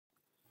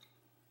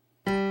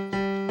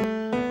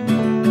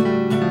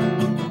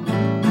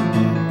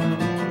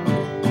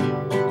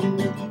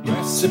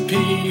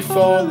Recipe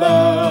for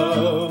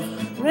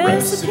love,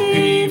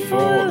 recipe for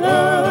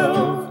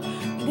love.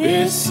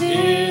 This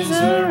is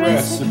a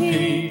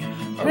recipe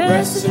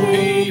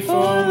for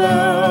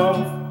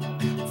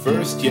love.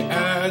 First you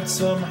add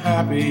some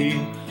happy,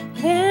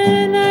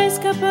 then a nice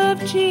cup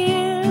of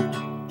cheer,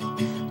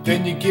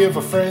 then you give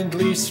a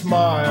friendly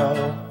smile,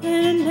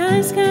 and a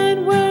nice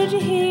kind word you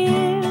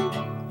hear.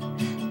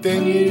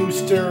 Then you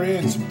stir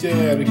in some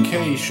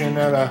dedication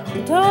and a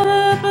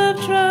dollop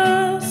of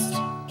trust.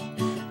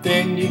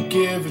 Then you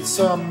give it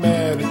some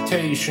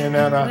meditation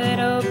and a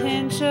little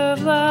pinch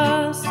of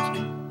lust.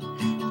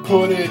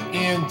 Put it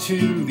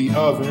into the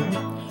oven,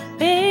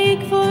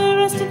 bake for the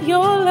rest of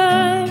your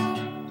life.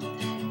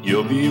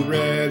 You'll be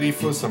ready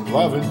for some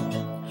loving.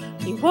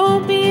 You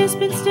won't be a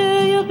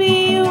spinster, you'll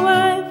be a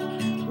wife.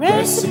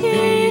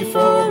 Recipe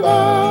for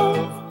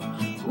love,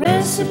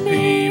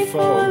 recipe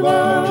for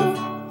love.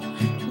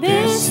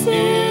 This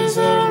is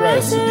a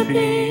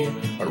recipe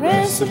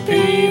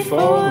for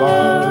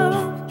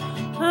love.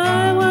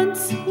 I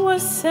once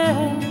was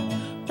sad,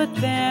 but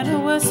then I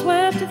was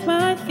swept off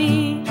my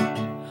feet.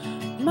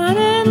 My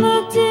man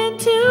looked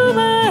into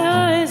my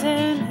eyes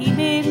and he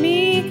made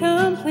me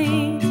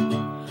complete.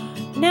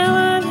 Now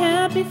I'm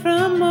happy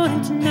from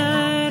morning to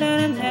night,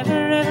 and I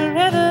never ever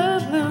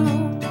ever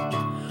bloom.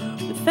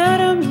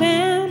 Without a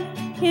man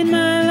in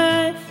my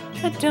life,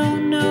 I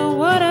don't know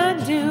what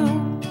I'd do.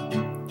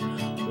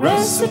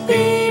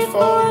 Recipe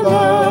for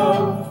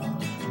love,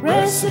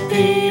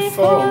 recipe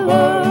for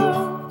love.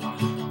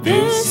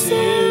 This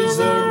is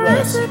a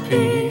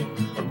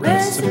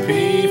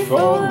recipe for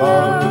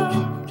love.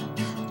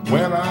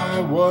 When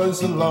I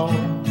was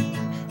alone,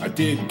 I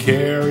didn't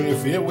care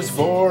if it was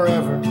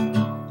forever.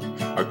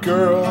 A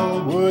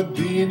girl would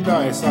be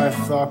nice, I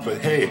thought, but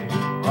hey,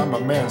 I'm a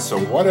man, so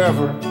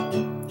whatever.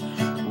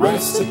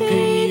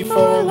 Recipe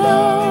for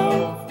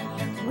love,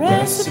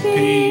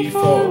 recipe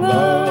for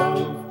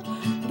love.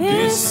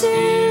 This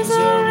is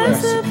a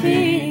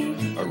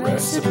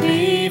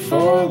recipe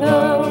for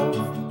love.